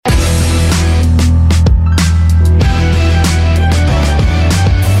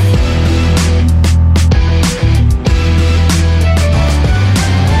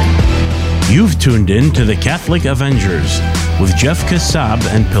tuned in to the Catholic Avengers with Jeff Kassab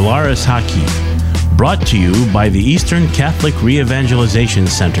and Pilar Ishaki, brought to you by the Eastern Catholic Re-Evangelization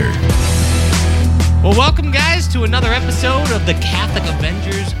Center. Well, welcome, guys, to another episode of the Catholic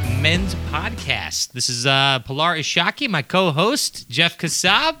Avengers Men's Podcast. This is Pilar Ishaki, my co-host, Jeff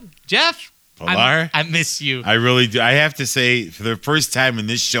Kassab. Jeff, Pilar, I miss you. I really do. I have to say, for the first time in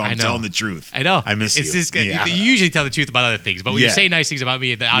this show, I'm telling the truth. I know. I miss you. This, You usually tell the truth about other things, but when you say nice things about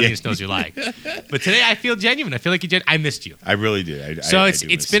me, the audience knows you're lying. But today, I feel genuine. I feel like I missed you. I really do.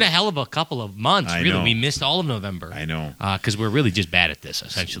 It's been a hell of a couple of months. I really, know. we missed all of November. I know. Because we're really just bad at this,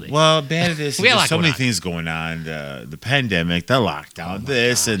 essentially. Well, bad at this. We had a lot There's so going many on. things going on. The pandemic, the lockdown,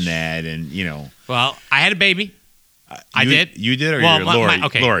 this and that, and Well, I had a baby. I did. You did, or Laura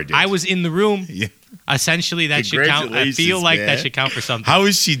did? I was in the room. Yeah. Essentially, that should count. I feel like that should count for something. How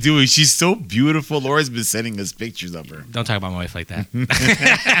is she doing? She's so beautiful. Laura's been sending us pictures of her. Don't talk about my wife like that.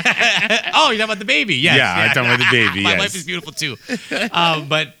 Oh, you're talking about the baby? Yes. Yeah, I'm talking about the baby. My yes. wife is beautiful too.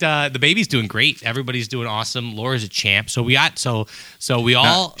 But the baby's doing great. Everybody's doing awesome. Laura's a champ. So we got so we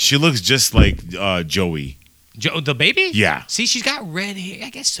all. She looks just like Joey. The baby? Yeah. See, she's got red hair. I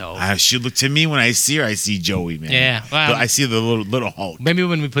guess so. She look to me when I see her. I see Joey, man. Yeah, well, I see the little Hulk. Maybe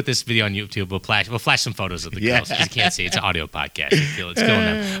when we put this video on YouTube, we'll flash some photos of the girls. You can't see. It's an audio podcast. It's killing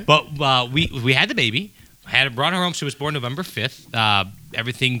them. But we had the baby. Brought her home. She was born November 5th.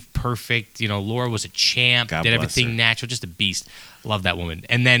 Everything perfect. Laura was a champ. God did bless everything her. natural. Just a beast. Love that woman.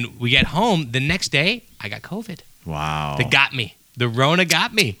 And then we get home. The next day, I got COVID. Wow. They got me. The Rona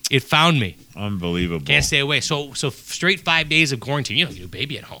got me. It found me. Unbelievable. Can't stay away. So straight 5 days of quarantine. New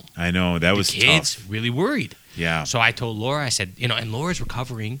baby at home. I know. That was kids tough. really worried. Yeah. So I told Laura, I said, and Laura's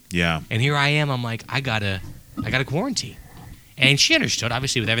recovering. Yeah. And here I am. I'm like, I gotta quarantine. And she understood,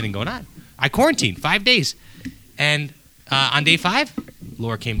 obviously, with everything going on. I quarantined 5 days. And on day 5,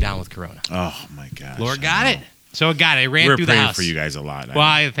 Laura came down with corona. Oh, my gosh. Laura got it. So it got it. It ran We're through the praying house. for you guys a lot.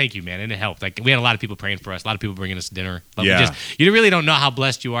 Well, thank you, man. And it helped. Like, we had a lot of people praying for us. A lot of people bringing us dinner. But Yeah. you really don't know how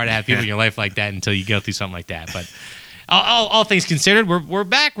blessed you are to have people in your life like that until you go through something like that. But all things considered, we're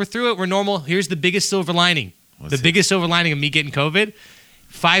back. We're through it. We're normal. Here's the biggest silver lining. Biggest silver lining of me getting COVID.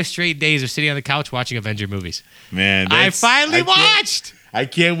 5 straight days of sitting on the couch watching Avenger movies. Man, I finally watched. I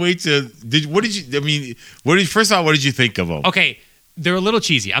can't wait to. First of all, what did you think of them? Okay, they're a little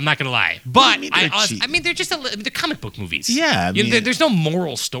cheesy. I'm not gonna lie, but cheesy? they're just they're comic book movies. Yeah, there's no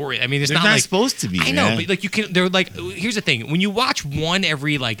moral story. I mean, it's they're not like supposed to be. I know, man. but like you can. They're like. Here's the thing: when you watch one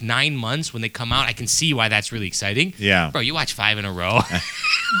every 9 months when they come out, I can see why that's really exciting. Yeah, bro, you watch 5 in a row,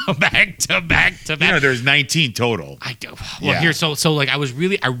 back to back to back. There's 19 total. I do. Well, here, so like I was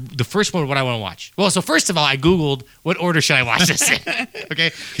really the first one. What I want to watch. Well, so first of all, I Googled what order should I watch this in. Okay,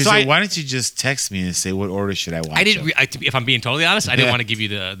 so why don't you just text me and say what order should I watch? I didn't. If I'm being totally honest, I didn't want to give you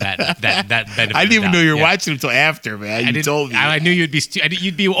that benefit. I didn't even know you were watching until after, man. You told me. I knew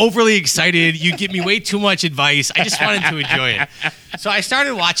you'd be overly excited. You'd give me way too much advice. I just wanted to enjoy it. So I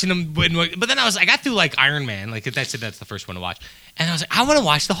started watching them, but then I got through like Iron Man, like that's the first one to watch, and I was like, I want to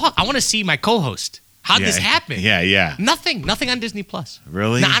watch the Hulk. I want to see my co-host. How'd this happen? Yeah. Nothing on Disney Plus.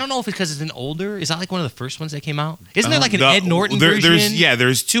 Really? Now, I don't know if it's because it's an older. Is that like one of the first ones that came out? Isn't there like an Ed Norton version?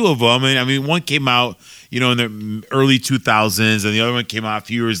 There's 2 of them, and I mean one came out, in the early 2000s, and the other one came out a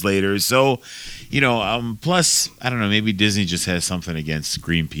few years later. So, plus I don't know, maybe Disney just has something against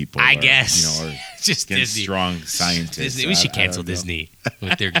green people. I guess. Or just against Disney. strong scientists. Disney. We should cancel Disney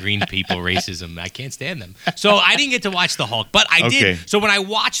with their green people racism. I can't stand them. So I didn't get to watch the Hulk, but I did. So when I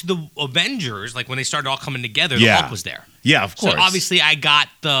watched the Avengers, like when they started all coming together, the Hulk was there. Yeah, of course. So obviously I got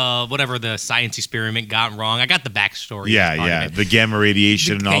the science experiment got wrong. I got the backstory. Yeah. The gamma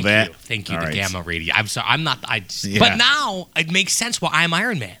radiation and all that. Thank you. All The right. gamma radiation. I'm sorry. I'm not. But now it makes sense why I'm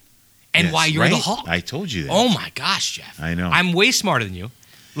Iron Man and why you're the Hulk. I told you that. Oh my gosh, Jeff. I know. I'm way smarter than you.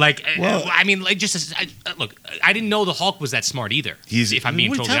 Look, I didn't know the Hulk was that smart either. If I'm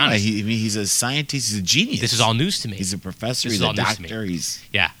being totally honest, he's a scientist. He's a genius. This is all news to me. He's a professor. This He's is all a news to me.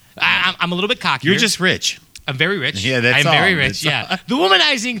 doctor. I'm a little bit cocky. You're just rich. I'm very rich. Yeah, that's I'm all. very rich. That's Yeah, the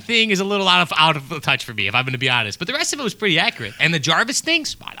womanizing thing is a little out of touch for me, if I'm going to be honest. But the rest of it was pretty accurate. And the Jarvis thing,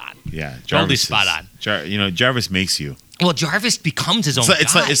 spot on. Yeah, totally spot on. Jarvis makes you. Well, Jarvis becomes his own guy.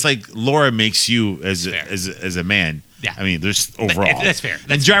 It's like Laura makes you as a man. Yeah. I mean, there's overall. That's fair.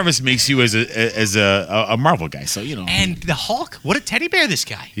 And Jarvis makes you as a Marvel guy. So And the Hulk, what a teddy bear this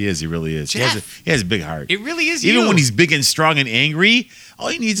guy. He is. He really is. Jeff, he has a big heart. It really is. Even when he's big and strong and angry, all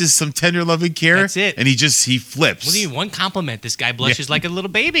he needs is some tender loving care. That's it. And he flips. Well, even one compliment, this guy blushes like a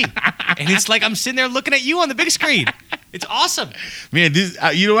little baby, and it's like I'm sitting there looking at you on the big screen. It's awesome. Man, this,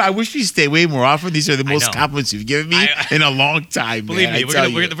 you know, I wish we stay way more often. These are the most know. compliments you've given me in a long time. Believe man, me, I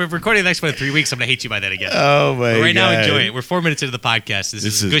we're recording the next one in 3 weeks. I'm gonna hate you by then again. Oh my god! But right now, enjoy it. We're 4 minutes into the podcast. This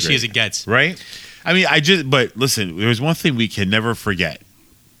is as gushy great. as it gets. Right? I mean, but listen, there's one thing we can never forget.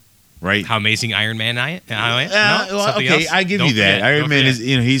 Right? How amazing Iron Man I am. Well, Something okay, else? I give Don't you that. forget. Iron Don't Man forget. is,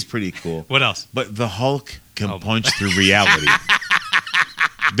 you know, he's pretty cool. What else? But the Hulk can Oh. punch through reality.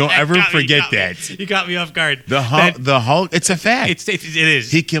 Don't ever forget that. You got me off guard. The Hulk, it's a fact. It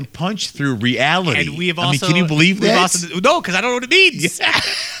is. He can punch through reality. And we have also. can you believe we've that? also- no, because I don't know what it means.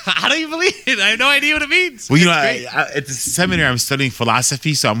 How do you believe it? I have no idea what it means. Well, you know, It's great. at the seminary, I'm studying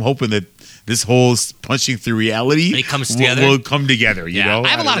philosophy, so I'm hoping that this whole punching through reality It comes together. will come together. You know, I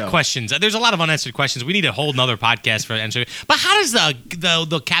have a lot don't of know. questions. There's a lot of unanswered questions. We need a whole nother podcast for answering. But how does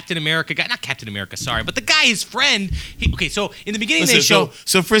the Captain America guy, not Captain America, sorry, but the guy, his friend, okay, so in the beginning Listen, they show,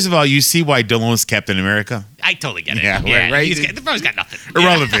 so first of all, you see why Dallone's Captain America? I totally get it. Yeah, right. The bro's got nothing.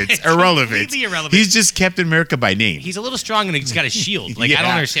 Irrelevant. It's Irrelevant. completely irrelevant. He's just Captain America by name. He's a little strong and he's got a shield. Like I Yeah.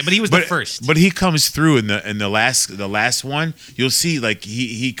 don't understand, but he was the first. But he comes through in the last one. You'll see, like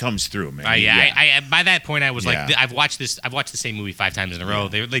he comes through, man. I by that point I was like, Yeah. I've watched the same movie 5 times in a row.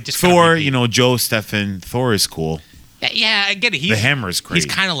 They just Thor, kinda repeat. you know, Joe Stefan, Thor is cool. Yeah, I get it. The hammer's crazy.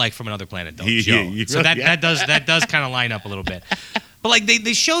 He's kind of like from another planet, though. He- Joe. he- So yeah. that does kind of line up a little bit. But like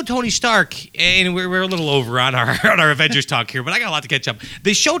they showed Tony Stark, and we're a little over on our Avengers talk here, but I got a lot to catch up.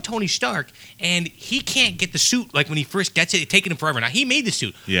 They showed Tony Stark, and he can't get the suit like when he first gets it. It's taken him forever. Now he made the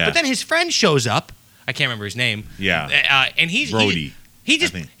suit, Yeah. But then his friend shows up. I can't remember his name. Yeah. And he's Brody, He I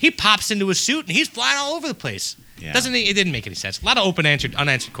just think. he pops into a suit and he's flying all over the place. Yeah. It didn't make any sense. A lot of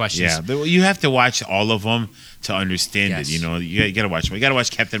unanswered questions. Yeah, but you have to watch all of them to understand Yes. it. You know, you got to watch them. You got to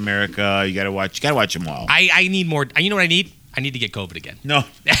watch Captain America. You got to watch them all. I need more. You know what I need? I need to get COVID again. No,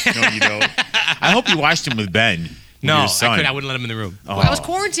 you don't. I hope you watched them with Ben. with No, your son. I wouldn't let him in the room. Oh. Well, I was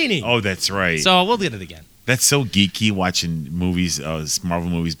quarantining. Oh, that's right. So we'll get it again. That's so geeky watching movies, Marvel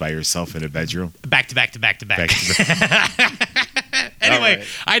movies by yourself in a bedroom. Back to back to back to back. Back to Anyway, All right.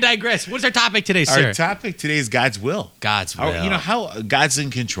 I digress. What's our topic today, sir? Our topic today is God's will. God's will. You know how God's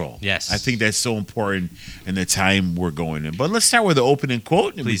in control. Yes. I think that's so important in the time we're going in. But let's start with the opening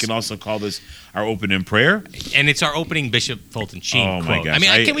quote, and we Please. can also call this our opening prayer. And it's our opening Bishop Fulton Sheen Oh, my quote. gosh. I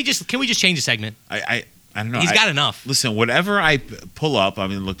mean, I- can we just change the segment? I don't know. He's got enough. Listen, whatever I pull up, I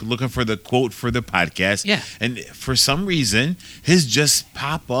mean, looking for the quote for the podcast. Yeah. And for some reason, his just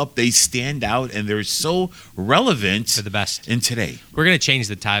pop up. They stand out, and they're so relevant For the best. in today. We're gonna change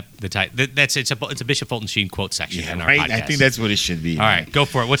the type. It's a Bishop Fulton Sheen quote section in our right. podcast. I think that's what it should be. all right. Go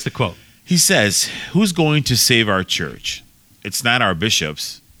for it. What's the quote? He says, "Who's going to save our church? It's not our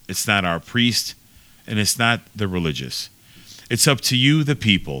bishops. It's not our priest, and it's not the religious. It's up to you, the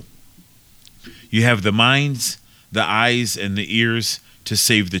people. You have the minds, the eyes, and the ears to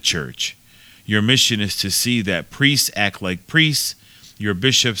save the church. Your mission is to see that priests act like priests, your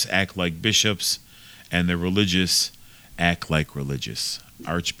bishops act like bishops, and the religious act like religious."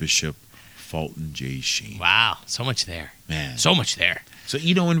 Archbishop Fulton J. Sheen. Wow, so much there. Man. So much there. So,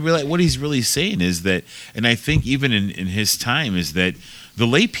 you know, and really, what he's really saying is that, and I think even in his time, is that the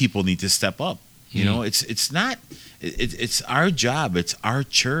lay people need to step up. You know, it's not, it's our job, it's our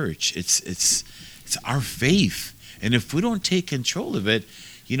church, it's our faith, and if we don't take control of it,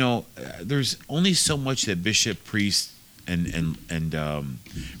 you know, there's only so much that bishop, priest, and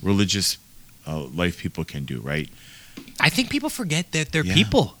religious life people can do, right? I think people forget that they're Yeah.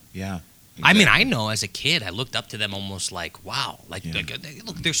 people. Yeah. I mean, exactly. I know as a kid, I looked up to them almost like, wow. Like, Yeah.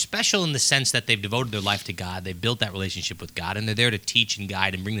 look, they're special in the sense that they've devoted their life to God. They built that relationship with God, and they're there to teach and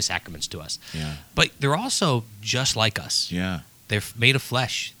guide and bring the sacraments to us. Yeah. But they're also just like us. Yeah. They're made of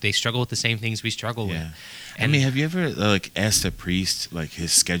flesh. They struggle with the same things we struggle with. Yeah. I mean, have you ever like asked a priest like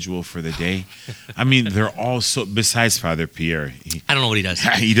his schedule for the day? I mean, they're all so. Besides Father Pierre, I don't know what he does.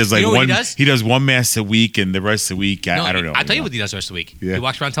 he does like You know what one. he does? He does one mass a week, and the rest of the week, I don't know. I'll tell you what he does the rest of the week. Yeah. He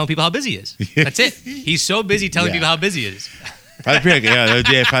walks around telling people how busy he is. Yeah. That's it. He's so busy telling Yeah. people how busy he is. Father Pierre, yeah, the other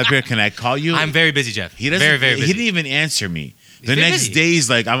day, Father Pierre, can I call you? I'm very busy, Jeff. He doesn't. Very, very busy. He didn't even answer me. The very next busy. day, he's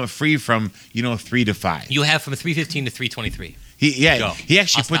like, I'm free from 3 to 5. You have from 3:15 to 3:23. He Go. he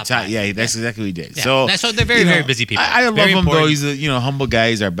actually I'll put stop time. by. Yeah, that's exactly what he did. Yeah. So So they're very, you know, very busy people. I love Very him though. important. He's a humble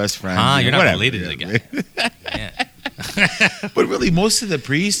guy. He's our best friend. You're not whatever. related to the guy. Yeah. But really, most of the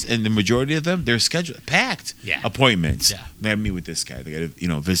priests and the majority of them, they're scheduled packed Yeah. appointments. Yeah. They got to meet with this guy. They got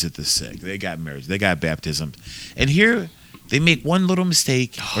to visit the sick. They got marriage. They got baptisms. And here, they make one little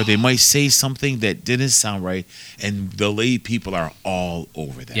mistake, or they might say something that didn't sound right, and the lay people are all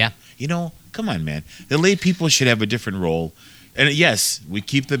over that. Yeah. You know, come on, man. The lay people should have a different role. And yes, we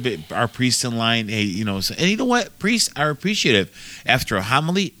keep our priests in line. Hey, and you know what? Priests are appreciative. After a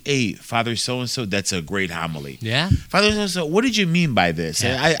homily, hey, Father so-and-so, that's a great homily. Yeah. Father so-and-so, what did you mean by this?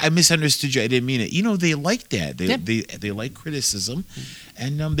 Yeah. I misunderstood you. I didn't mean it. They like that. They like criticism.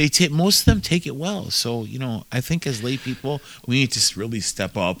 And most of them take it well. So, I think as lay people, we need to really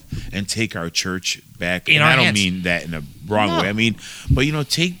step up and take our church back. In And our I don't hands. mean that in a wrong way. I mean, but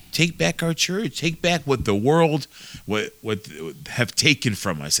take back our church. Take back what the world what have taken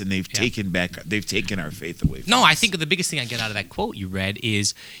from us, and they've taken our faith away from us. No, I think the biggest thing I get out of that quote you read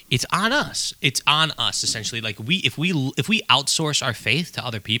is it's on us. It's on us, essentially. Like if we outsource our faith to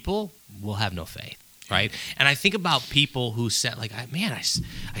other people, we'll have no faith. Right. And I think about people who said, like, I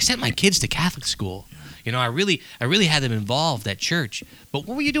sent my kids to Catholic school. I really had them involved at church. But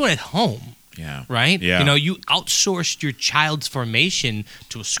what were you doing at home? Yeah. Right? Yeah. You outsourced your child's formation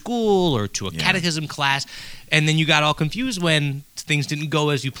to a school or to a catechism class, and then you got all confused when things didn't go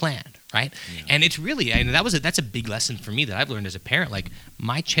as you planned. Right? Yeah. And it's really, that's a big lesson for me that I've learned as a parent. Like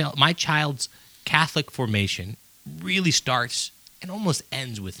my child's Catholic formation really starts and almost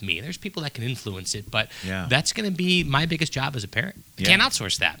ends with me. There's people that can influence it, but that's going to be my biggest job as a parent. I can't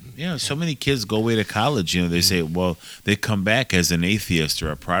outsource that. Yeah, so many kids go away to college. They say, well, they come back as an atheist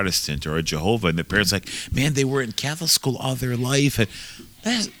or a Protestant or a Jehovah, and the parents like, man, they were in Catholic school all their life. And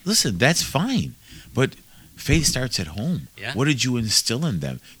that's fine, but faith starts at home. Yeah. What did you instill in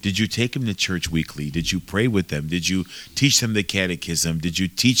them? Did you take them to church weekly? Did you pray with them? Did you teach them the catechism? Did you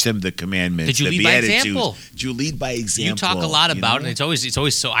teach them the commandments? Did you the lead by Beatitudes? example? Did you lead by example? You talk a lot about it. And it's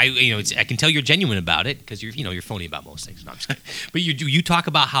always so. I can tell you're genuine about it because you're phony about most things. No, I'm just kidding. But you talk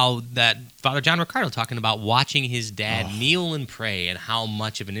about how that Father John Ricardo talking about watching his dad kneel and pray and how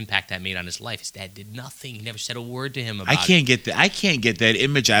much of an impact that made on his life. His dad did nothing. He never said a word to him about it. I can't get that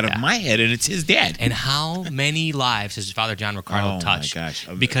image out of my head, and it's his dad. And how many lives has Father John Ricardo touched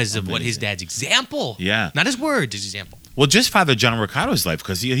because of what his dad's example? Yeah. Not his words, his example. Well, just Father John Ricardo's life,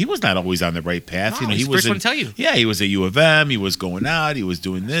 because he was not always on the right path. No, he he's the was first one to tell you. Yeah, he was at U of M. He was going out. He was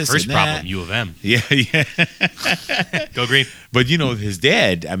doing this. First and problem, that. U of M. Yeah. Go Green. But his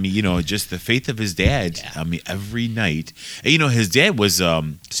dad. Just the faith of his dad. Yeah. Every night. And, his dad was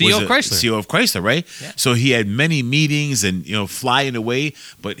CEO of Chrysler. CEO of Chrysler, right? Yeah. So he had many meetings and flying away.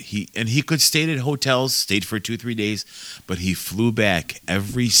 But he could stay at hotels, stayed for 2-3 days, but he flew back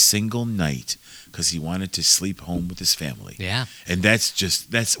every single night because he wanted to sleep home with his family. Yeah. And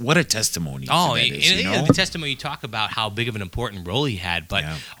that's what a testimony. Oh, that is, the testimony you talk about how big of an important role he had, but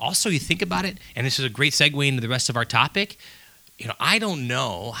also you think about it, and this is a great segue into the rest of our topic. I don't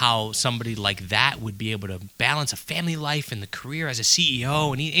know how somebody like that would be able to balance a family life and the career as a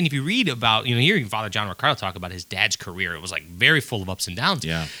CEO. And if you read about, hearing Father John Ricardo talk about his dad's career, it was like very full of ups and downs.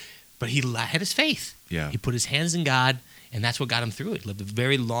 Yeah. But he had his faith. Yeah. He put his hands in God. And that's what got him through it. He lived a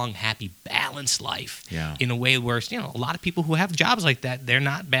very long, happy, balanced life. Yeah. In a way where, a lot of people who have jobs like that, they're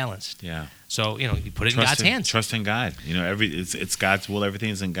not balanced. Yeah. So, you put it in God's hands. Trust in God. It's God's will.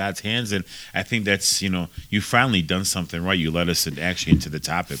 Everything's in God's hands. And I think that's, you finally done something right. You led us actually into the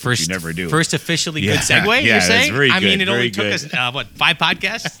topic, which you never do. First officially good segue, you're saying? That's very good. I mean, it very only good. took us, 5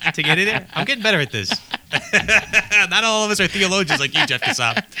 podcasts to get it there? I'm getting better at this. Not all of us are theologians like you, Jeff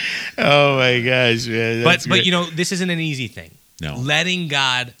Kassab. Oh, my gosh, man. But this isn't an easy thing. No. Letting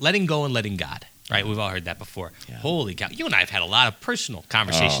go and letting God. Right, we've all heard that before. Yeah. Holy cow! You and I have had a lot of personal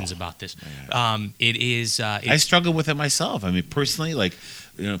conversations about this. It is. I struggle with it myself. Personally, like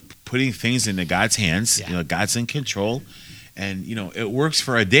putting things into God's hands. Yeah. God's in control, and it works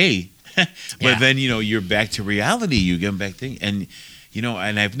for a day, but then you're back to reality. You get back thing, and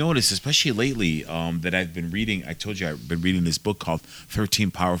and I've noticed, especially lately, that I've been reading. I told you I've been reading this book called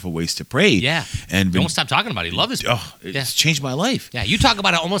 13 Powerful Ways to Pray. Yeah, and don't stop talking about it. You love this book. Oh, it's changed my life. Yeah, you talk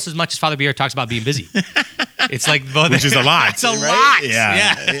about it almost as much as Father Bier talks about being busy. It's like both. Which is a lot. It's a right? lot.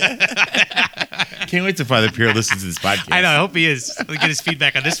 Yeah. Can't wait till Father Pierre listens to this podcast. I know. I hope he is. We'll get his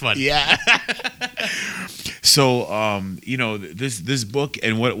feedback on this one. Yeah. So, this book,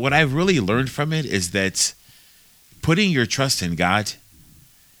 and what I've really learned from it is that putting your trust in God,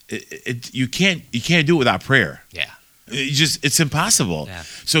 you can't do it without prayer. Yeah. It's impossible. Yeah.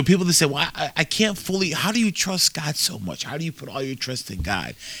 So people that say, well, I can't fully, how do you trust God so much? How do you put all your trust in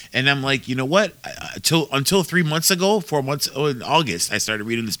God? And I'm like, you know what? Until 3 months ago, 4 months, in August, I started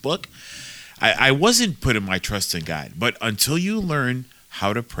reading this book. I wasn't putting my trust in God. But until you learn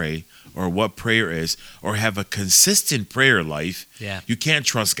how to pray or what prayer is or have a consistent prayer life, you can't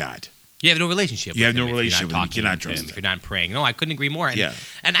trust God. You have no relationship. You with have no him if relationship you're not with him. You cannot talking to him, trust if you're not praying. No, I couldn't agree more. And, Yeah.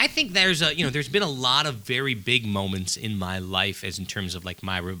 and I think there's been a lot of very big moments in my life as in terms of like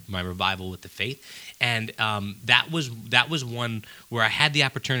my revival with the faith, and that was one where I had the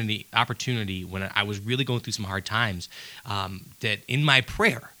opportunity when I was really going through some hard times. That in my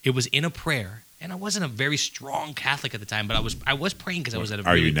prayer, it was in a prayer. And I wasn't a very strong Catholic at the time, but I was praying because I was at a.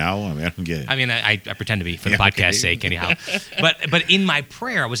 Are you now? I mean, I don't get it. I mean, I pretend to be for the podcast's sake, anyhow. But in my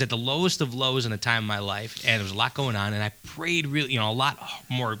prayer, I was at the lowest of lows in a time in my life, and there was a lot going on, and I prayed really, a lot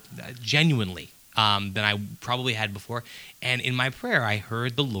more genuinely than I probably had before. And in my prayer, I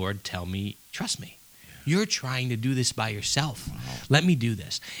heard the Lord tell me, "Trust me. You're trying to do this by yourself. Wow. Let me do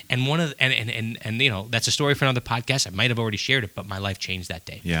this." And one of and that's a story for another podcast. I might have already shared it, but my life changed that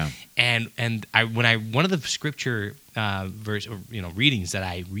day. Yeah. And one of the scripture verse readings that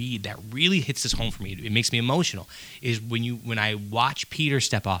I read that really hits this home for me, it makes me emotional, is when I watch Peter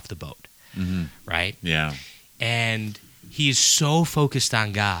step off the boat. Mm-hmm. Right? Yeah. And he is so focused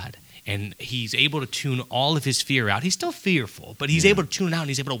on God. And he's able to tune all of his fear out. He's still fearful, but he's able to tune it out, and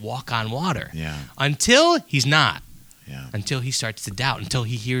he's able to walk on water. Yeah. Until he's not. Yeah. Until he starts to doubt. Until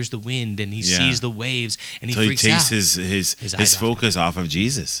he hears the wind and he sees the waves and he freaks takes out. his focus off of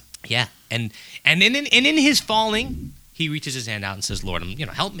Jesus. Yeah. And in his falling, he reaches his hand out and says, "Lord,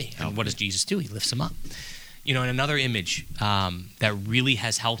 help me." And what does Jesus do? He lifts him up. And another image that really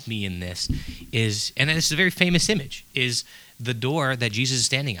has helped me in this is, and it's a very famous image, is the door that Jesus is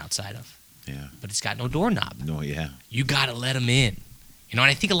standing outside of. Yeah. But it's got no doorknob. No, yeah. You got to let him in. And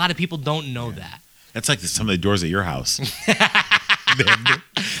I think a lot of people don't know that. That's like some of the doors at your house.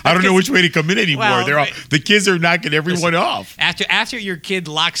 I don't know which way to come in anymore. Well, the kids are knocking everyone off. After your kid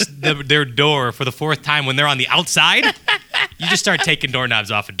locks their door for the fourth time when they're on the outside, you just start taking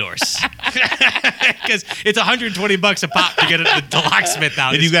doorknobs off of doors. Because it's $120 a pop to get the locksmith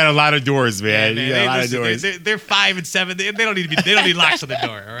out. And you got a lot of doors, man. Yeah, you got a lot of doors. They're 5 and 7. They don't need locks on the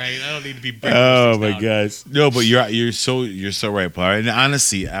door. All right, I don't need to be. Oh my gosh, no, but you're so right, Paul. And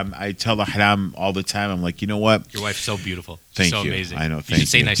honestly, I tell the Haram all the time. I'm like, you know what? Your wife's so beautiful. Thank so you. Amazing. I know. Thank you. Should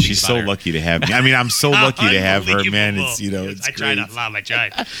say nice things She's about so her. lucky to have me. I mean, I'm so lucky to have her, man. It's it's I tried out loud. I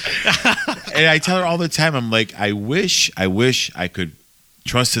tried. And I tell her all the time. I'm like, I wish I could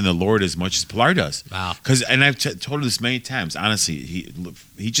trust in the Lord as much as Pilar does. Wow. And I've told her this many times. Honestly,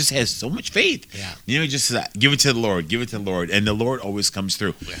 he just has so much faith. Yeah. He just says, give it to the Lord, give it to the Lord, and the Lord always comes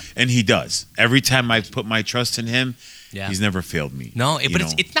through. Yeah. And he does. Every time I put my trust in him, he's never failed me. No, but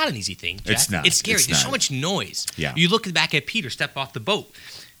it's not an easy thing, Jeff. It's not. It's scary. It's There's not. so much noise. Yeah. You look back at Peter step off the boat.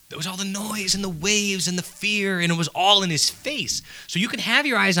 There was all the noise and the waves and the fear, and it was all in his face. So you can have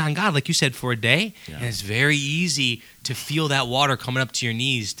your eyes on God, like you said, for a day, and it's very easy to feel that water coming up to your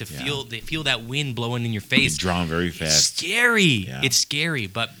knees, to feel that wind blowing in your face. It's drawn very fast. It's scary. Yeah. It's scary,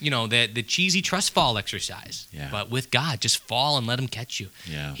 but the cheesy trust fall exercise. Yeah. But with God, just fall and let him catch you.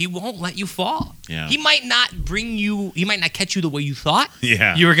 Yeah. He won't let you fall. Yeah. He might not catch you the way you thought.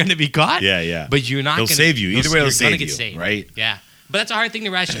 Yeah. You were going to be caught. Yeah. But you're not. He'll save you. Either way, he'll save you. Saved. Right. Yeah. But that's a hard thing to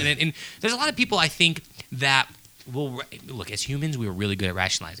rationalize. And there's a lot of people, I think, that will look, as humans, we were really good at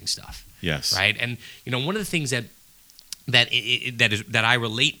rationalizing stuff. Yes. Right. And one of the things that I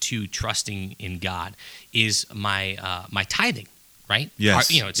relate to trusting in God is my tithing. Right? Yes.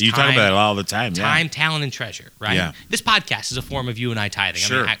 It's you talk about it all the time. Time, talent, and treasure. Right? Yeah. This podcast is a form of you and I tithing.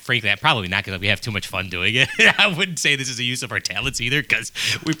 Sure. I mean, frankly, probably not because we have too much fun doing it. I wouldn't say this is a use of our talents either because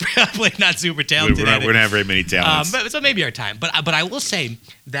we're probably not super talented. We don't have very many talents. So maybe our time. But I will say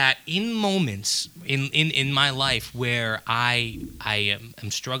that in moments in my life where I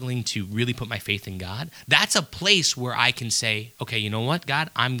am struggling to really put my faith in God, that's a place where I can say, okay, you know what, God,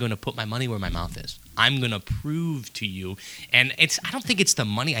 I'm going to put my money where my mouth is. I'm going to prove to you. And I don't think it's the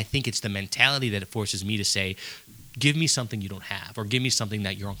money. I think it's the mentality that it forces me to say, give me something you don't have, or give me something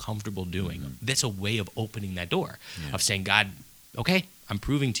that you're uncomfortable doing. Mm-hmm. That's a way of opening that door, of saying, God, okay, I'm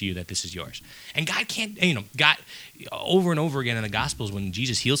proving to you that this is yours. And God can't, God, over and over again in the Gospels, when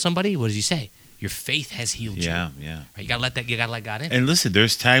Jesus heals somebody, what does he say? Your faith has healed you. Yeah. Right? You got to let God in. And listen,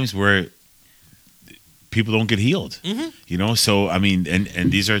 there's times where people don't get healed. Mm-hmm. So, I mean,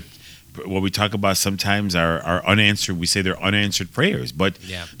 and these are what we talk about sometimes are unanswered. We say they're unanswered prayers, but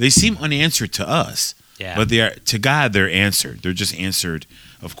they seem unanswered to us. Yeah. But to God, they're answered. They're just answered,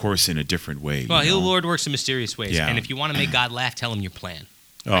 of course, in a different way. Well, the Lord works in mysterious ways. Yeah. And if you want to make God laugh, tell him your plan.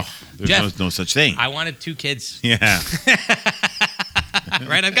 Oh, there's Jeff, no such thing. I wanted 2 kids. Yeah.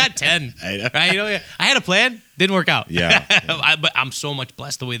 Right? I've got 10. I know. Right? I had a plan. Didn't work out. Yeah. But I'm so much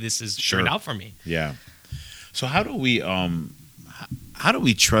blessed the way this has turned out for me. Yeah. So how do we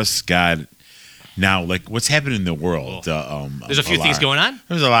trust God Now, like what's happening in the world? There's a few things going on.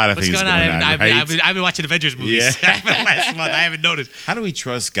 There's a lot of What's things going on? right? I've been watching Avengers movies Yeah. for the last month. I haven't noticed. How do we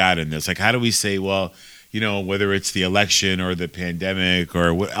trust God in this? Like, how do we say, well, whether it's the election or the pandemic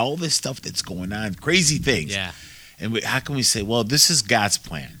or all this stuff that's going on, crazy things. Yeah. And how can we say, well, this is God's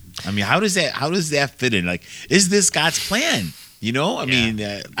plan? I mean, how does that fit in? Like, is this God's plan? I mean,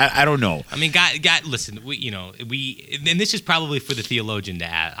 I don't know. I mean, God, listen, and this is probably for the theologian to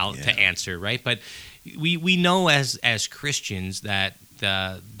answer, right? But we know as Christians that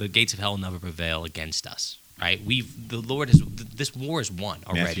the gates of hell never prevail against us, right? This war is won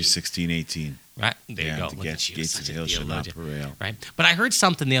already. Matthew 16:18. Right? There you go. The Look at you. gates of hell shall not prevail. Right? But I heard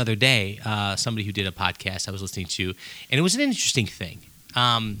something the other day, somebody who did a podcast I was listening to, and it was an interesting thing.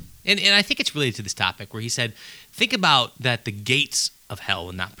 And I think it's related to this topic where he said, think about that the gates of hell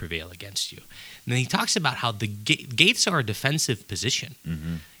will not prevail against you. And then he talks about how the gates are a defensive position.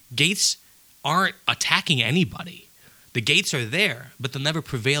 Mm-hmm. Gates aren't attacking anybody. The gates are there, but they'll never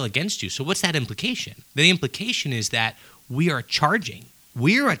prevail against you. So what's that implication? The implication is that we are charging.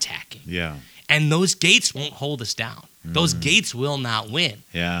 We're attacking. Yeah. And those gates won't hold us down. Those gates will not win.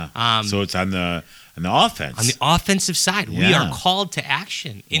 Yeah. So it's on the offense. On the offensive side, we Yeah. are called to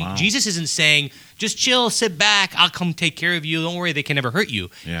action. And Wow. Jesus isn't saying, just chill, sit back, I'll come take care of you. Don't worry, they can never hurt you.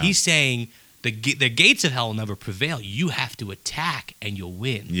 Yeah. He's saying the gates of hell will never prevail. You have to attack and you'll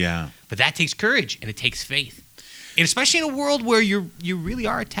win. Yeah. But that takes courage and it takes faith. And especially in a world where you really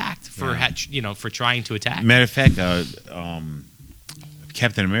are attacked for for trying to attack. Matter of fact,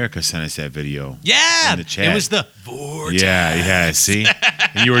 Captain America sent us that video. Yeah, in the chat. it was the vortex. Yeah. See,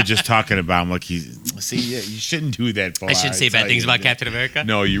 and you were just talking about him like you shouldn't do that. Paul. I shouldn't say bad things about Captain America.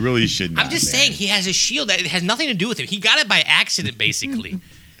 No, you really shouldn't. I'm just saying he has a shield that it has nothing to do with him. He got it by accident, basically.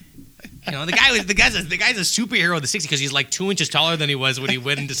 The guy's a superhero in the '60s because he's like 2 inches taller than he was when he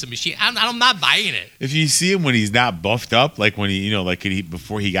went into some machine. I'm not buying it. If you see him when he's not buffed up, like when he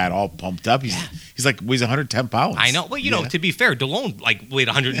before he got all pumped up, he's like weighs 110 pounds. I know. Well, to be fair, Delone weighed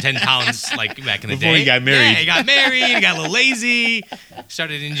 110 pounds back in the day. Before he got married. Yeah, he got married. He got a little lazy.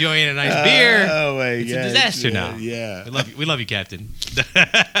 Started enjoying a nice beer. Oh my It's God. a disaster now. Yeah. We love you, Captain.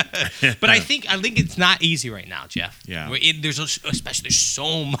 But I think it's not easy right now, Jeff. Yeah. There's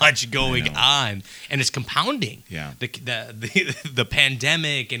so much going on, and it's compounding. Yeah. The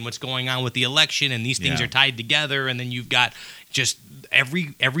pandemic and what's going on with the election, and these things Yeah. are tied together, and then you've got just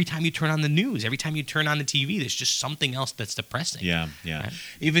every time you turn on the news, every time you turn on the TV, there's just something else that's depressing. Yeah. Right?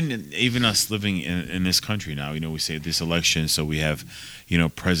 Even us living in this country now, we say this election, so we have,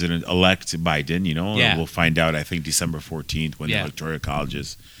 President-elect Biden, we'll find out, I think, December 14th when the electoral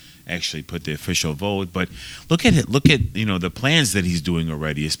colleges actually put the official vote. But look at the plans that he's doing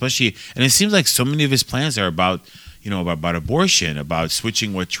already, especially, and it seems like so many of his plans are about abortion, about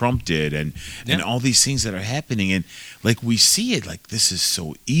switching what Trump did, and all these things that are happening, and like we see it, like this is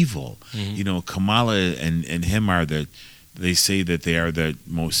so evil. Mm-hmm. Kamala and him they say that they are the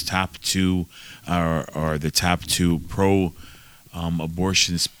most top two, or the top two pro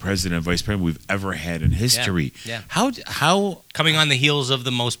abortions president and vice president we've ever had in history. Yeah. How Coming on the heels of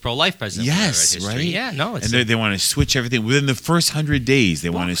the most pro-life president. yes, in history. right? Yeah, no, it's and they want to switch everything within the first 100 days. They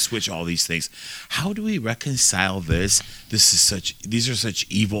want to switch all these things. How do we reconcile this? These are such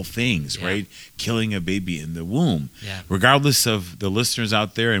evil things, right? Killing a baby in the womb. Yeah. Regardless of the listeners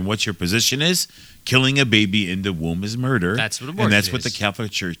out there and what your position is, killing a baby in the womb is murder. That's what abortion and that's what is. the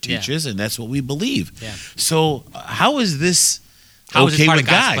Catholic Church teaches, and that's what we believe. Yeah. So how is this? How is this part with of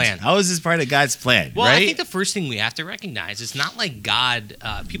God's God? plan? How is this part of God's plan? Well, right? I think the first thing we have to recognize is not like God.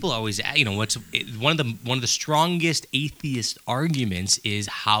 People always, one of the strongest atheist arguments is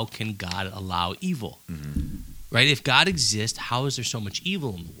how can God allow evil? Mm-hmm. Right? If God exists, how is there so much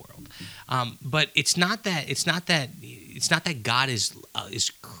evil in the world? But it's not that God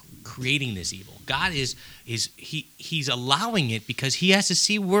is creating this evil. God he's allowing it because he has to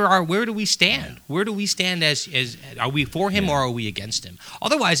see where do we stand? Where do we stand as are we for him or are we against him?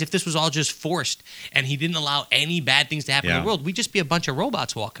 Otherwise, if this was all just forced and he didn't allow any bad things to happen in the world, we'd just be a bunch of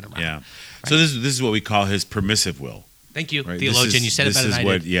robots walking around. Yeah. Right? So this is what we call his permissive will. Thank you, Right? theologian. You said it better than I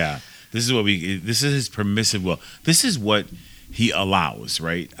did. Yeah. This is his permissive will. This is what he allows,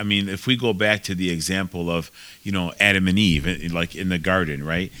 right? I mean, if we go back to the example of, Adam and Eve, like in the garden,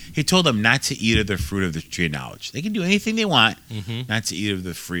 right? He told them not to eat of the fruit of the tree of knowledge. They can do anything they want, not to eat of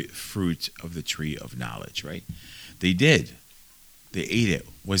the fruit of the tree of knowledge, right? They did. They ate it.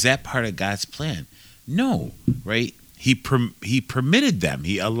 Was that part of God's plan? No, right? He permitted them.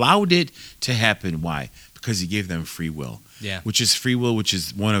 He allowed it to happen. Why? Because he gave them free will. Yeah. Which is free will, which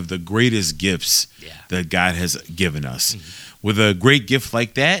is one of the greatest gifts that God has given us. With a great gift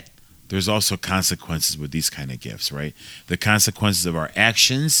like that, there's also consequences with these kind of gifts, right? The consequences of our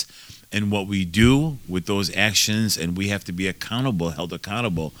actions and what we do with those actions, and we have to be held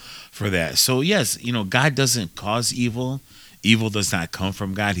accountable for that. So yes, God doesn't cause evil. Evil does not come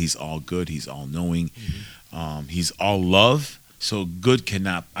from God. He's all good. He's all knowing. He's all love. So bad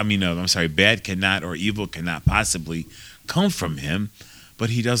cannot or evil cannot possibly come from him, but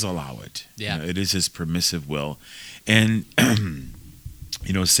he does allow it. Yeah. It is his permissive will. And I think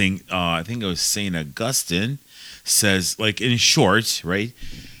it was St. Augustine says, like in short, right?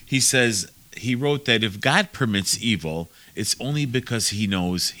 He wrote that if God permits evil, it's only because he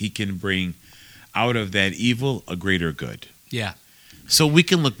knows he can bring out of that evil a greater good. Yeah. So we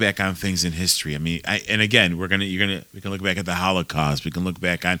can look back on things in history. I mean, we can look back at the Holocaust. We can look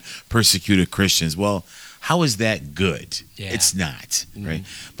back on persecuted Christians. Well, how is that good? Yeah. It's not, right?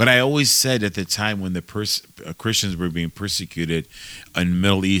 But I always said at the time when the Christians were being persecuted in the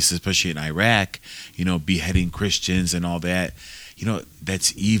Middle East, especially in Iraq, beheading Christians and all that,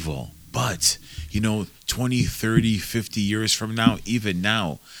 that's evil. But, 20, 30, 50 years from now, even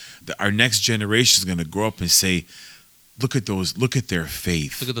now, our next generation is going to grow up and say, look at their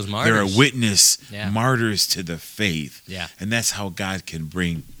faith. Look at those martyrs. They're a witness, martyrs to the faith. Yeah. And that's how God can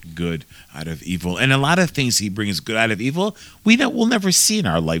bring good out of evil. And a lot of things he brings good out of evil, we'll never see in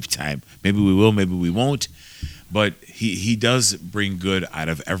our lifetime. Maybe we will, maybe we won't. But he does bring good out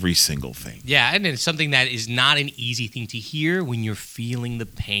of every single thing. Yeah, and it's something that is not an easy thing to hear when you're feeling the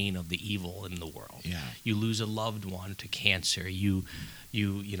pain of the evil in the world. Yeah. You lose a loved one to cancer. You're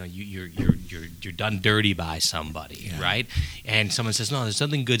done dirty by somebody, right? And someone says, "No, there's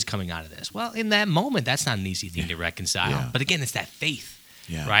something good's coming out of this." Well, in that moment, that's not an easy thing to reconcile. Yeah. But again, it's that faith.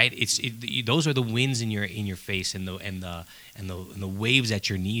 Yeah. Right. Those are the winds in your face and the waves at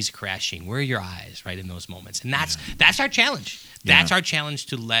your knees crashing. Where are your eyes? Right in those moments, and that's our challenge. That's our challenge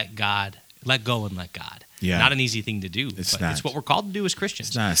to let go and let God. Yeah. Not an easy thing to do. It's but not. It's what we're called to do as Christians.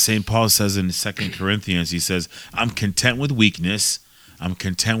 It's not. St. Paul says in 2 Corinthians, he says, "I'm content with weakness. I'm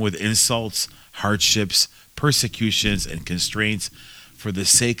content with insults, hardships, persecutions, and constraints for the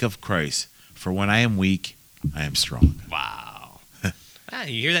sake of Christ. For when I am weak, I am strong." Wow.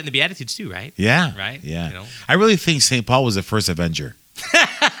 You hear that in the Beatitudes too, right? Yeah. Right? Yeah. I really think St. Paul was the first Avenger.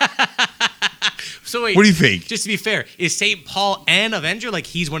 So wait, what do you think? Just to be fair, is St. Paul an Avenger? Like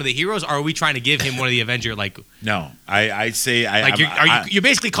he's one of the heroes? Or are we trying to give him one of the Avenger? Like no, I'd say you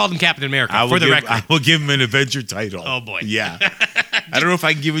basically called him Captain America for the record. I will give him an Avenger title. Oh boy, yeah. I don't know if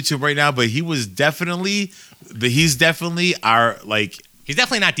I can give it to him right now, but he's definitely our like. He's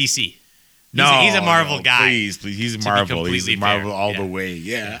definitely not DC. He's a Marvel guy. Please, he's Marvel. He's Marvel all the way.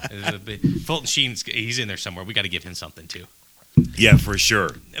 Yeah. Fulton Sheen's he's in there somewhere. We got to give him something too. Yeah, for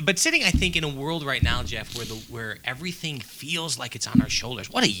sure. But sitting, I think, in a world right now, Jeff, where everything feels like it's on our shoulders.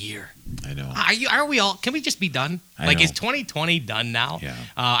 What a year! I know. Are we all? Can we just be done? Is 2020 done now? Yeah.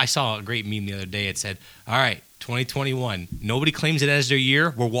 I saw a great meme the other day. It said, "All right, 2021. Nobody claims it as their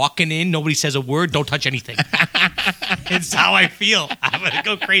year. We're walking in. Nobody says a word. Don't touch anything." It's how I feel. I'm gonna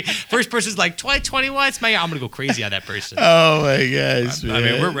go crazy. First person's like 2021. It's my year. I'm gonna go crazy on that person. Oh my gosh! I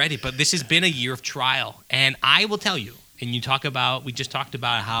mean, we're ready. But this has been a year of trial, and I will tell you. And we just talked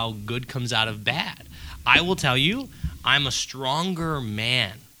about how good comes out of bad. I will tell you, I'm a stronger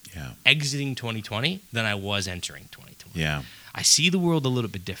man exiting 2020 than I was entering 2020. Yeah. I see the world a little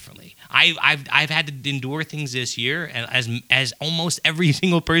bit differently. I've had to endure things this year, and as almost every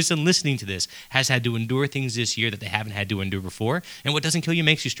single person listening to this has had to endure things this year that they haven't had to endure before. And what doesn't kill you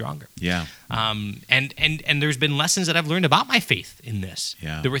makes you stronger. Yeah. And there's been lessons that I've learned about my faith in this.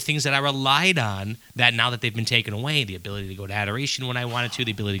 Yeah. There were things that I relied on that now that they've been taken away, the ability to go to adoration when I wanted to,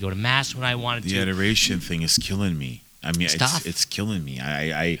 the ability to go to mass when I wanted to. The adoration thing is killing me. I mean, it's killing me.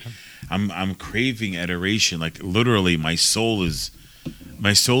 I'm craving adoration. Like literally, my soul is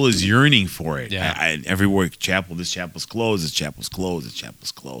yearning for it. Yeah. Everywhere this chapel's closed. This chapel's closed. This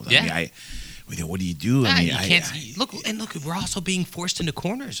chapel's closed. Yeah. I mean, what do you do? I mean, you can't look. We're also being forced into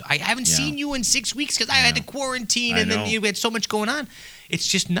corners. I haven't seen you in 6 weeks because I had to quarantine, and then you had so much going on. It's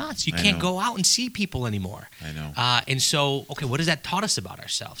just nuts. You can't go out and see people anymore. I know. And so, okay, what has that taught us about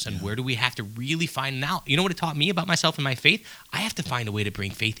ourselves? And where do we have to really find out? You know what it taught me about myself and my faith? I have to find a way to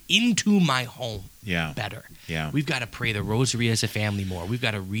bring faith into my home better. Yeah. We've got to pray the rosary as a family more. We've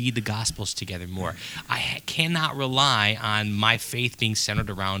got to read the Gospels together more. I cannot rely on my faith being centered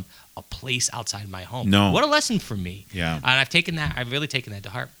around a place outside my home. No. What a lesson for me. Yeah. And I've really taken that to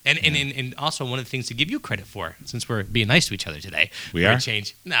heart. And also one of the things to give you credit for, since we're being nice to each other today. We are?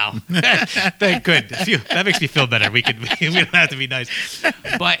 Change. No. Good. That makes me feel better. We don't have to be nice.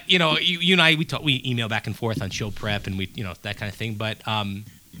 But, you and I, we email back and forth on show prep and that kind of thing. But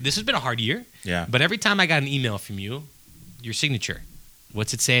this has been a hard year. Yeah. But every time I got an email from you, your signature,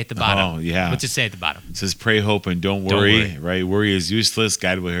 what's it say at the bottom? Oh, yeah. What's it say at the bottom? It says, pray, hope, and don't worry, right? Worry is useless.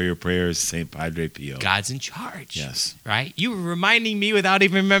 God will hear your prayers. St. Padre Pio. God's in charge. Yes. Right? You were reminding me without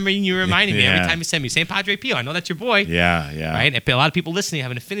even remembering you reminding me every Yeah. time you send me. St. Padre Pio, I know that's your boy. Yeah. Right? And a lot of people listening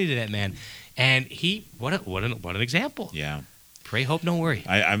have an affinity to that man. And he, what an example. Yeah. Pray, hope, don't worry.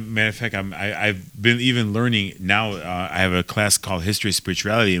 Matter of fact, I've been even learning now. I have a class called History of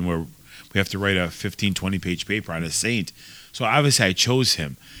Spirituality, and where we have to write a 15, 20-page paper on a saint. So obviously I chose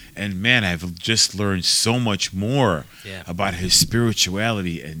him. And man, I've just learned so much more about his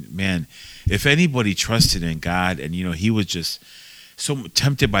spirituality. And man, if anybody trusted in God, and he was just so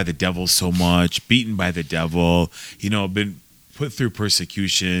tempted by the devil so much, beaten by the devil, been put through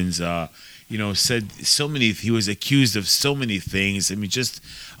persecutions, said so many, he was accused of so many things. I mean, just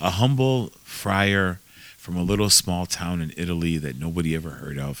a humble friar from a little small town in Italy that nobody ever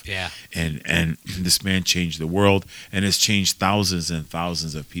heard of. Yeah. And this man changed the world and has changed thousands and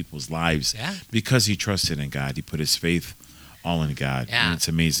thousands of people's lives because he trusted in God. He put his faith all in God. Yeah. And it's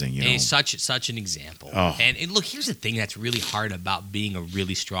amazing, And he's such an example. Oh. And look, here's the thing that's really hard about being a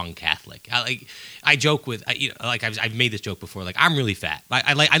really strong Catholic. I joke with, I've made this joke before. Like, I'm really fat.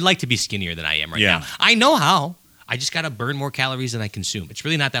 I'd like to be skinnier than I am right now. I know how. I just got to burn more calories than I consume. It's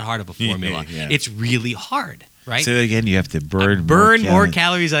really not that hard of a formula. Yeah. It's really hard, right? Say that again. You have to burn more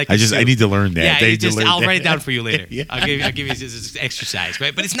calories than I consume. I need to learn that. Yeah, I'll write it down for you later. Yeah. I'll give you this exercise,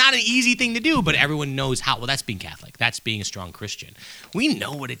 right? But it's not an easy thing to do, but everyone knows how. Well, that's being Catholic. That's being a strong Christian. We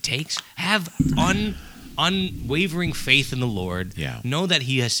know what it takes. Have unwavering faith in the Lord. Yeah. Know that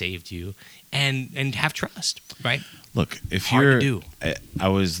He has saved you, and have trust, right? Look, if Hard to do. I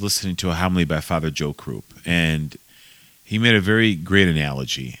was listening to a homily by Father Joe Krupp, and he made a very great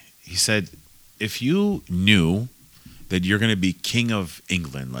analogy. He said, if you knew that you're going to be king of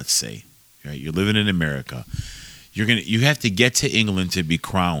England, let's say, right? You're living in America. You have to get to England to be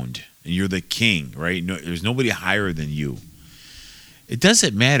crowned, and you're the king, right? No, there's nobody higher than you. It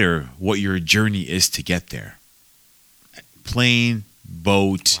doesn't matter what your journey is to get there. Plane,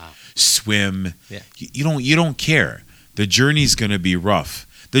 boat, swim. Yeah. You don't care. The journey's going to be rough.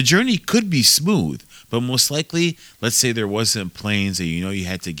 The journey could be smooth, but most likely, let's say there wasn't planes and you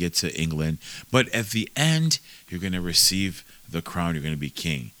had to get to England, but at the end, you're going to receive the crown. You're going to be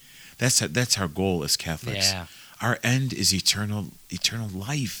king. That's our goal as Catholics. Yeah. Our end is eternal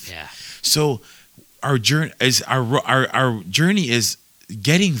life. Yeah. So our journey is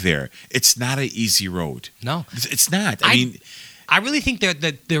getting there. It's not an easy road. No. It's not. I really think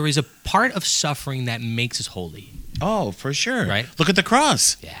that there is a part of suffering that makes us holy. Oh, for sure. Right. Look at the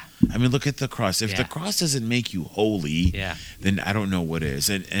cross. Yeah. I mean, look at the cross. If the cross doesn't make you holy, then I don't know what is.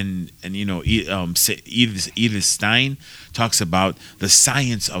 And Edith Stein talks about the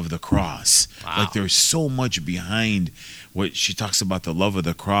science of the cross. Wow. Like there's so much behind what she talks about, the love of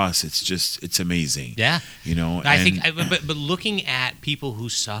the cross. It's amazing. Yeah. I think, but looking at people who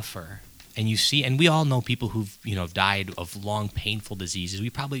suffer. And you see, and we all know people who've died of long, painful diseases.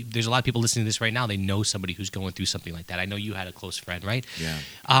 There's a lot of people listening to this right now. They know somebody who's going through something like that. I know you had a close friend, right? Yeah.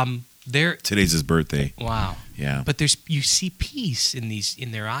 Today's his birthday. Wow. Yeah. But you see peace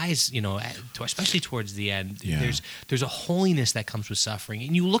in their eyes, especially towards the end. Yeah. There's a holiness that comes with suffering,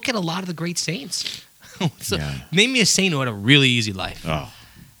 and you look at a lot of the great saints. Name me a saint who had a really easy life. Oh.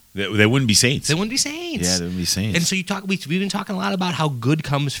 They wouldn't be saints. They wouldn't be saints. Yeah, they wouldn't be saints. And so we've been talking a lot about how good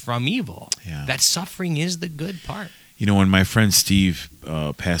comes from evil. Yeah. That suffering is the good part. When my friend Steve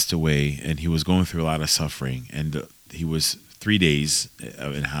passed away, and he was going through a lot of suffering, and he was 3 days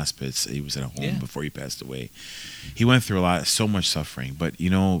in hospice. He was at a home before he passed away. He went through so much suffering. But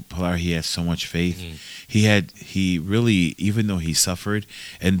Pilar, he had so much faith. Mm-hmm. He really, even though he suffered,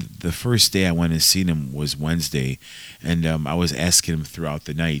 and the first day I went and seen him was Wednesday, and I was asking him throughout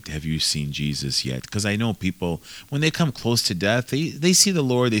the night, "Have you seen Jesus yet?" Because I know people, when they come close to death, they see the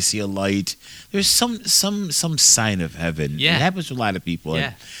Lord, they see a light. There's some sign of heaven. Yeah. It happens to a lot of people.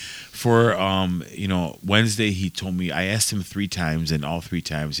 Yeah. For Wednesday, he told me, I asked him 3 times, and all 3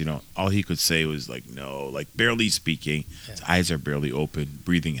 times, all he could say was like no, like barely speaking. Yeah. His eyes are barely open,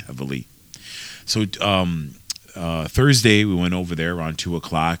 breathing heavily. So Thursday we went over there around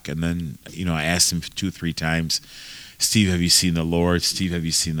 2:00, and then I asked him 2-3 times, "Steve, have you seen the Lord? Steve, have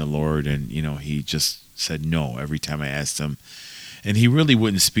you seen the Lord?" And he just said no every time I asked him. And he really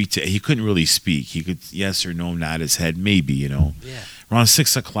wouldn't speak he couldn't really speak. He could yes or no nod his head, maybe, Yeah. Around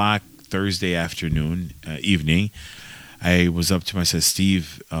 6:00 Thursday afternoon, evening, I was up to him. I said,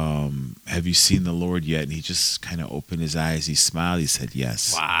 "Steve, have you seen the Lord yet?" And he just kind of opened his eyes. He smiled. He said,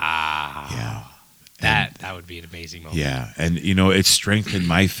 "Yes." Wow. Yeah. That would be an amazing moment. Yeah, and it strengthened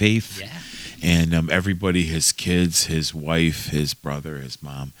my faith. Yeah. And everybody, his kids, his wife, his brother, his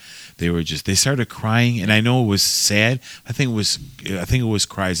mom, they started crying, and I know it was sad. I think it was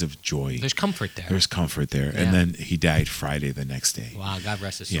cries of joy. There's comfort there. There's comfort there. Yeah. And then he died Friday the next day. Wow, God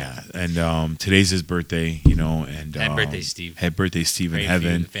rest his soul. Yeah, and today's his birthday, and Happy birthday, Steve. Happy birthday, Steve, in Praying for you and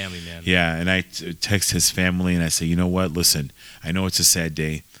heaven. the family, man. Yeah, and I text his family and I say, you know what? Listen, I know it's a sad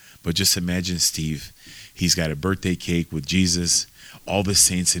day, but just imagine Steve. He's got a birthday cake with Jesus, all the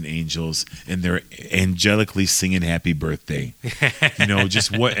saints and angels, and they're angelically singing happy birthday.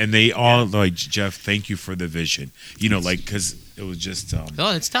 Just what, and they all like, Jeff, thank you for the vision. Because it was just.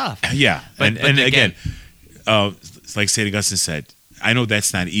 Oh, it's tough. Yeah, But and again, like St. Augustine said, I know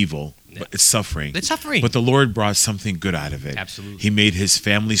that's not evil, but it's suffering. It's suffering. But the Lord brought something good out of it. Absolutely. He made his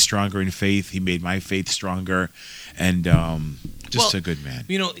family stronger in faith. He made my faith stronger, and just a good man.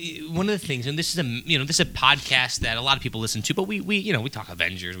 One of the things, and this is a podcast that a lot of people listen to, but we talk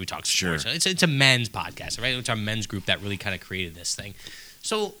Avengers, we talk sports. Sure. It's a men's podcast, right? It's our men's group that really kind of created this thing.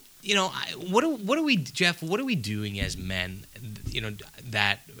 So, what are we, Jeff? What are we doing as men?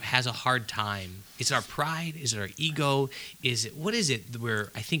 That has a hard time. Is it our pride? Is it our ego? What is it where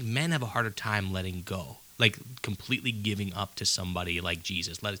I think men have a harder time letting go, like completely giving up to somebody like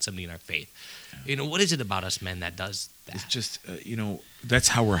Jesus, let somebody in our faith? What is it about us men that does that? It's just that's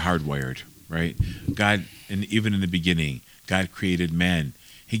how we're hardwired, right? God, and even in the beginning, God created man.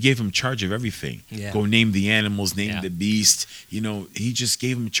 He gave him charge of everything. Yeah. Go name the animals, name Yeah. the beast. He just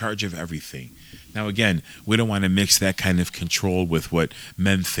gave him charge of everything. Now, again, we don't want to mix that kind of control with what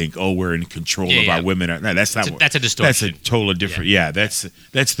men think. Oh, we're in control of our women. No, that's not. That's a distortion. That's a totally different. Yeah, that's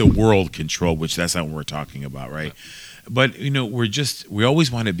the world control, which that's not what we're talking about, right? But we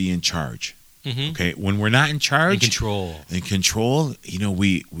always want to be in charge. Mm-hmm. Okay, when we're not in charge, In control. we go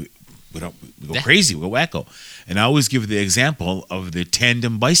crazy, we go wacko. And I always give the example of the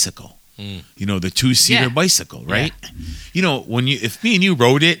tandem bicycle. The two-seater bicycle, right? If me and you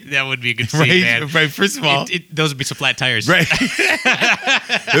rode it, That would be a good right? scene, man. Right. First of all, Those would be some flat tires. right.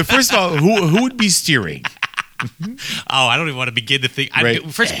 But first of all, who would be steering? Oh, I don't even want to begin to think. Right.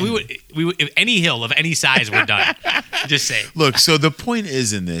 First, we would if any hill of any size we're done. Just say. Look, so the point is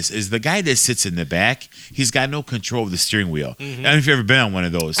the guy that sits in the back, he's got no control of the steering wheel. I don't know if you've ever been on one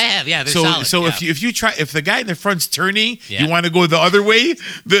of those. I have, yeah. They're So solid, so yeah. if the guy in the front's turning, Yeah. you want to go the other way,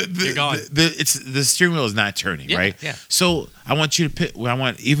 You're going. the steering wheel is not turning, Yeah, right? yeah. So I want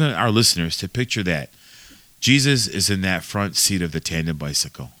even our listeners to picture that. Jesus is in that front seat of the tandem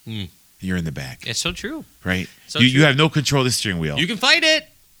bicycle. You're in the back, It's so true. right? So You true. have no control of the steering wheel. You can fight it.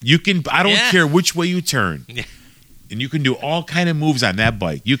 I don't Yeah. care which way you turn. Yeah. And you can do all kind of moves on that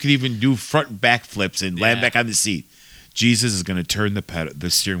bike. You can even do front and back flips and land Yeah. back on the seat. Jesus is going to turn the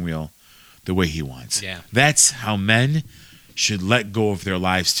steering wheel the way he wants. Yeah. That's how men should let go of their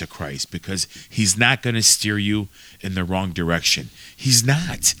lives to Christ, because he's not going to steer you in the wrong direction. He's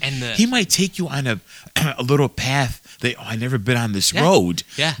not. And he might take you on a little path that, I never been on this road.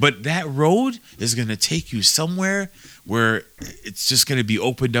 Yeah. But that road is going to take you somewhere where it's just going to be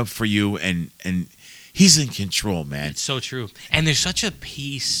opened up for you, and he's in control, man. It's so true. And there's such a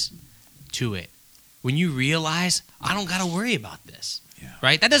peace to it when you realize I don't got to worry about this. Yeah.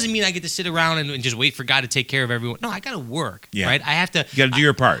 Right? That doesn't mean I get to sit around and just wait for God to take care of everyone. No, I got to work. Yeah. Right? I have to. You got to do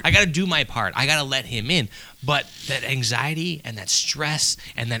your part. I got to do my part. I got to let him in. But that anxiety and that stress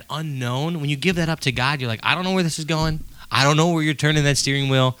and that unknown, when you give that up to God, you're like, I don't know where this is going. I don't know where you're turning that steering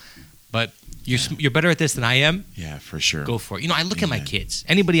wheel, but you're better at this than I am. Yeah, for sure. Go for it. I look at my kids.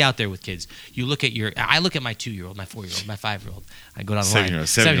 Anybody out there with kids, I look at my 2-year-old, my 4-year-old, my 5-year-old. I go down the line.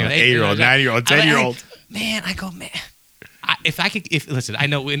 7-year-old, 8-year-old, 9-year-old, 10-year-old. Man, I go, man. Listen, I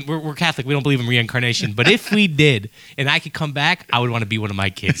know we're Catholic, we don't believe in reincarnation, but if we did, and I could come back, I would want to be one of my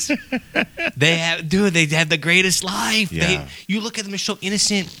kids. They have the greatest life. Yeah. You look at them, they're so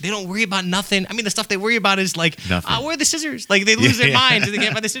innocent. They don't worry about nothing. I mean, the stuff they worry about is like, Nothing. where are the scissors? Like they lose their Yeah. minds and they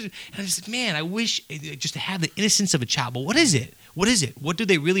can't find the scissors. And I just, man, I wish just to have the innocence of a child. But what is it? What is it? What do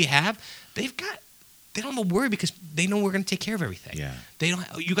they really have? They don't have to worry because they know we're going to take care of everything. Yeah. They don't.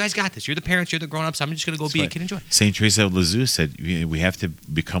 You guys got this. You're the parents. You're the grown-ups. I'm just going to go be a kid and enjoy. St. Teresa of Lisieux said we have to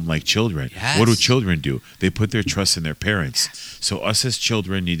become like children. Yes. What do children do? They put their trust in their parents. So us as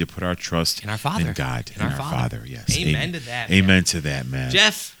children need to put our trust In our Father. in God, In our Father. Yes. Amen to that, man. Amen to that, man.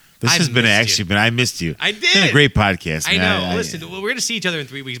 Jeff, this has been I missed you. I It's been a did. great podcast, I man. know. Listen, we're going to see each other in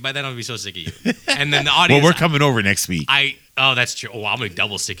 3 weeks. By then, I'll be so sick of you. And then the audience. Well, we're coming over next week. Oh, that's true. Oh, I'm going to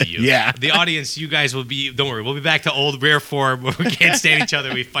double sick of you. Yeah. The audience, you guys will be, don't worry, we'll be back to old rare form where we can't stand each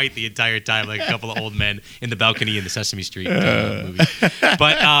other. We fight the entire time like a couple of old men in the balcony in the Sesame Street movie.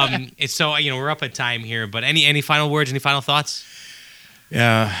 But it's so, we're up at time here. But any final words, any final thoughts?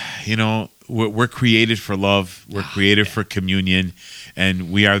 Yeah, we're created for love. We're created for communion.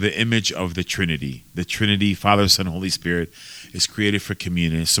 And we are the image of the Trinity. The Trinity, Father, Son, Holy Spirit, is created for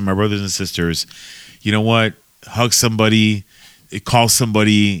communion. So my brothers and sisters, you know what? Hug somebody, call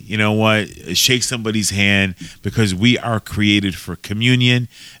somebody, shake somebody's hand, because we are created for communion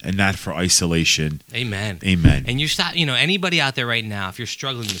and not for isolation. Amen. Amen. And anybody out there right now, if you're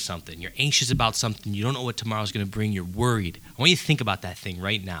struggling with something, you're anxious about something, you don't know what tomorrow's going to bring, you're worried. I want you to think about that thing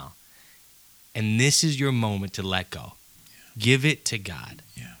right now. And this is your moment to let go. Give it to God.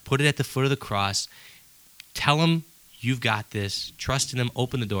 Yeah. Put it at the foot of the cross. Tell him you've got this. Trust in him.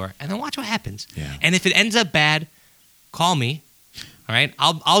 Open the door, and then watch what happens. Yeah. And if it ends up bad, call me. All right.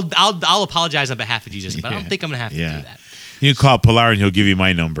 I'll apologize on behalf of Jesus, but I don't think I'm gonna have to do that. You can call Pilar and he'll give you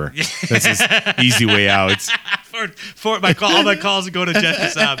my number. That's his easy way out. For my call, all my calls go to Jeff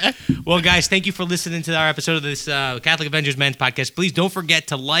Kassab. Well, guys, thank you for listening to our episode of this Catholic Avengers Men's Podcast. Please don't forget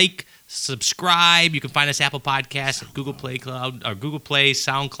to like, subscribe. You can find us Apple Podcasts, Google Play,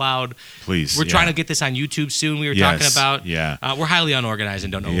 SoundCloud. Please. We're trying to get this on YouTube soon. We were talking about. Yeah. We're highly unorganized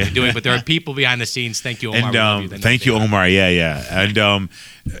and don't know what we're doing, but there are people behind the scenes. Thank you, Omar. And thank you, Omar. Yeah. And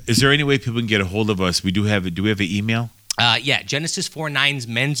is there any way people can get a hold of us? Do we have an email? Genesis 49's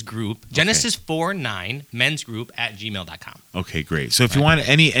men's group. Genesis49 men's group at gmail.com. Okay, great. So if you want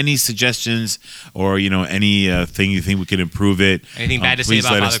any suggestions or any thing you think we can improve it, anything bad to say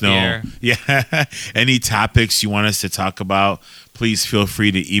about Father Pierre? Yeah, any topics you want us to talk about, please feel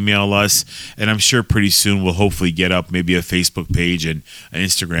free to email us. And I'm sure pretty soon we'll hopefully get up maybe a Facebook page and an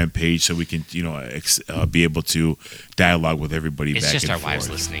Instagram page so we can be able to dialogue with everybody. It's back just and our forth. wives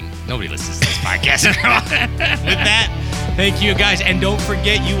listening. Nobody listens to this podcast. With that, thank you guys, and don't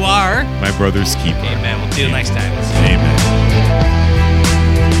forget you are my brother's keeper. Amen. We'll see you next time. Amen.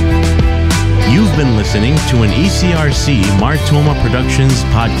 You've been listening to an ECRC Martoma Productions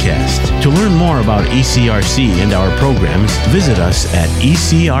podcast. To learn more about ECRC and our programs, visit us at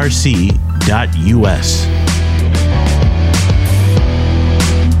ecrc.us.